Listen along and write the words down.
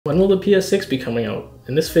When will the PS6 be coming out?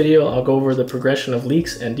 In this video, I'll go over the progression of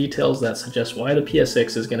leaks and details that suggest why the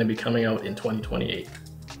PS6 is going to be coming out in 2028.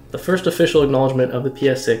 The first official acknowledgement of the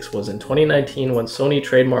PS6 was in 2019 when Sony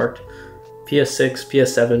trademarked PS6,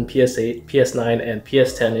 PS7, PS8, PS9, and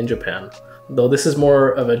PS10 in Japan. Though this is more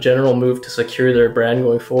of a general move to secure their brand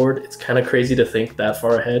going forward, it's kind of crazy to think that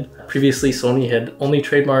far ahead. Previously, Sony had only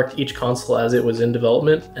trademarked each console as it was in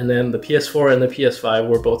development, and then the PS4 and the PS5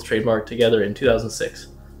 were both trademarked together in 2006.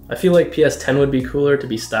 I feel like PS10 would be cooler to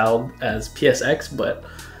be styled as PSX, but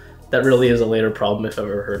that really is a later problem if I've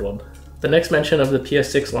ever heard one. The next mention of the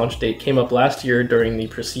PS6 launch date came up last year during the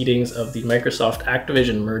proceedings of the Microsoft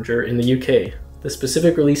Activision merger in the UK. The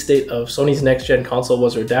specific release date of Sony's next-gen console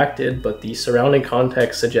was redacted, but the surrounding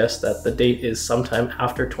context suggests that the date is sometime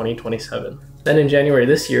after 2027. Then in January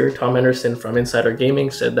this year, Tom Henderson from Insider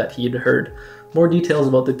Gaming said that he had heard more details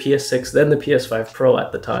about the PS6 than the PS5 Pro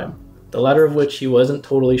at the time, the latter of which he wasn't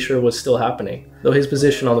totally sure was still happening, though his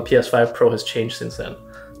position on the PS5 Pro has changed since then.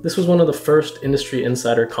 This was one of the first industry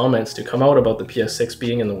insider comments to come out about the PS6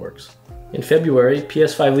 being in the works. In February,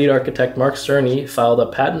 PS5 lead architect Mark Cerny filed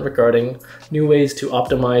a patent regarding new ways to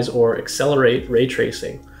optimize or accelerate ray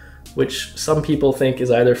tracing, which some people think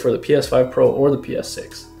is either for the PS5 Pro or the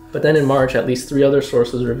PS6. But then in March, at least 3 other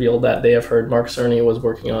sources revealed that they have heard Mark Cerny was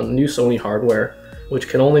working on new Sony hardware, which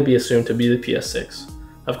can only be assumed to be the PS6.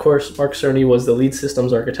 Of course, Mark Cerny was the lead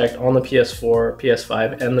systems architect on the PS4,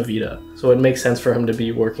 PS5, and the Vita, so it makes sense for him to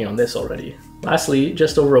be working on this already. Lastly,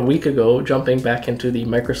 just over a week ago, jumping back into the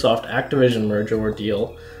Microsoft Activision merger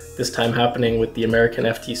ordeal, this time happening with the American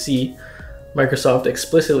FTC, Microsoft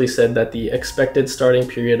explicitly said that the expected starting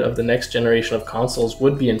period of the next generation of consoles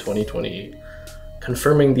would be in 2028,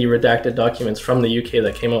 confirming the redacted documents from the UK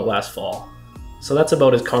that came out last fall. So that's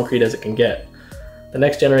about as concrete as it can get. The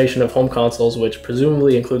next generation of home consoles, which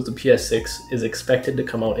presumably includes the PS6, is expected to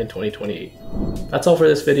come out in 2028. That's all for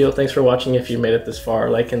this video. Thanks for watching. If you made it this far,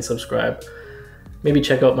 like and subscribe. Maybe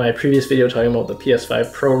check out my previous video talking about the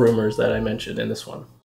PS5 Pro rumors that I mentioned in this one.